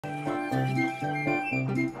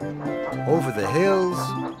over the hills,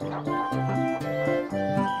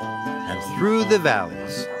 and through the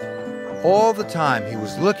valleys. All the time he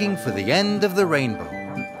was looking for the end of the rainbow.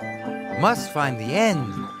 Must find the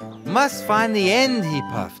end. Must find the end, he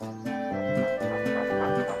puffed.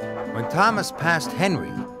 When Thomas passed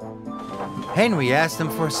Henry, Henry asked him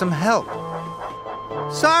for some help.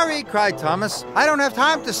 "Sorry," cried Thomas, "I don't have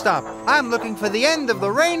time to stop. I'm looking for the end of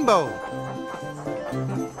the rainbow."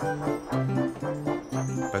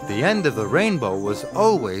 But the end of the rainbow was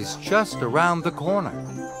always just around the corner.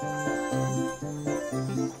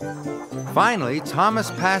 Finally, Thomas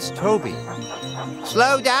passed Toby.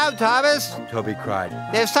 "Slow down, Thomas," Toby cried.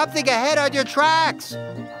 "There's something ahead on your tracks."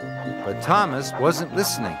 But Thomas wasn't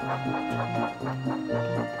listening.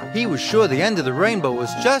 He was sure the end of the rainbow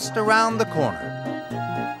was just around the corner.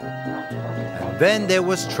 And then there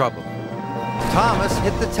was trouble. Thomas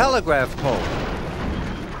hit the telegraph pole,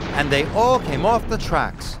 and they all came off the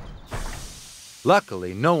tracks.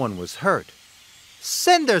 Luckily, no one was hurt.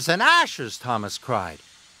 "Cinders and ashes!" Thomas cried.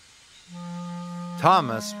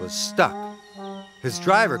 Thomas was stuck. His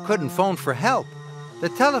driver couldn't phone for help. The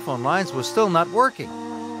telephone lines were still not working.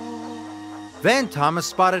 Then Thomas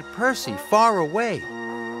spotted Percy far away.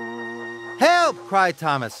 "Help!" cried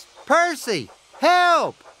Thomas. "Percy,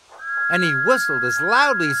 help!" And he whistled as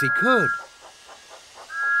loudly as he could.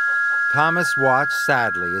 Thomas watched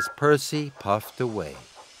sadly as Percy puffed away.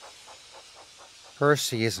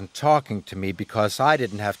 "Percy isn't talking to me because I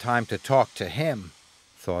didn't have time to talk to him,"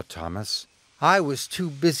 thought Thomas. "I was too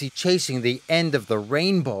busy chasing the end of the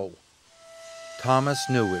rainbow." Thomas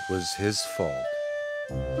knew it was his fault.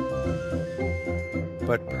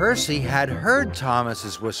 But Percy had heard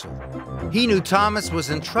Thomas's whistle. He knew Thomas was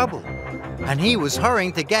in trouble, and he was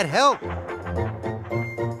hurrying to get help.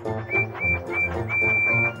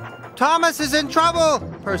 "Thomas is in trouble!"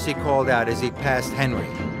 Percy called out as he passed Henry.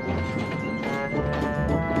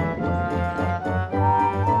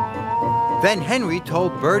 Then Henry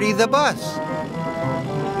told Bertie the bus.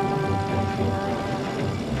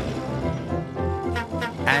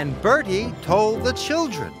 And Bertie told the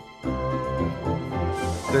children.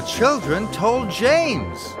 The children told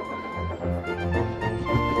James.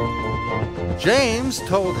 James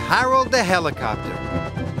told Harold the helicopter.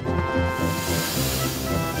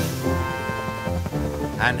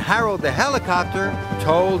 And Harold the helicopter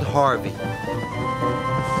told Harvey.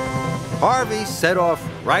 Harvey set off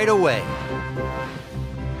right away.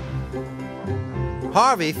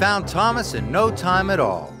 Harvey found Thomas in no time at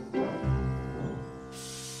all.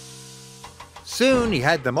 Soon he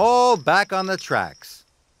had them all back on the tracks.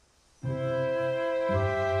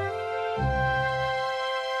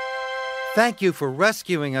 "Thank you for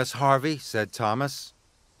rescuing us, Harvey," said Thomas.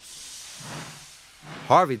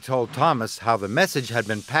 Harvey told Thomas how the message had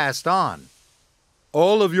been passed on.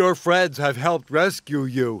 "All of your friends have helped rescue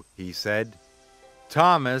you," he said.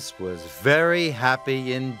 Thomas was very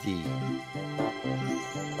happy indeed.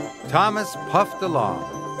 Thomas puffed along.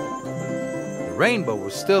 The rainbow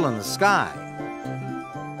was still in the sky.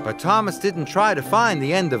 But Thomas didn't try to find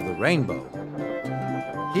the end of the rainbow.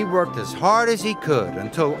 He worked as hard as he could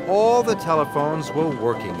until all the telephones were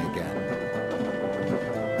working again.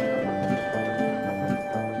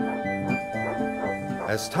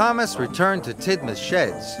 As Thomas returned to Tidmouth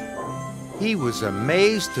Sheds, he was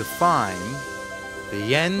amazed to find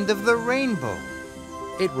the end of the rainbow.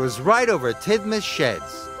 It was right over Tidmouth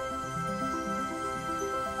Sheds.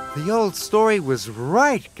 "The old story was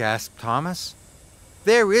right," gasped Thomas.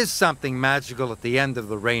 "There is something magical at the end of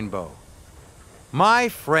the rainbow. My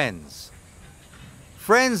friends.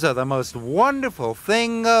 Friends are the most wonderful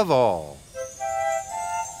thing of all."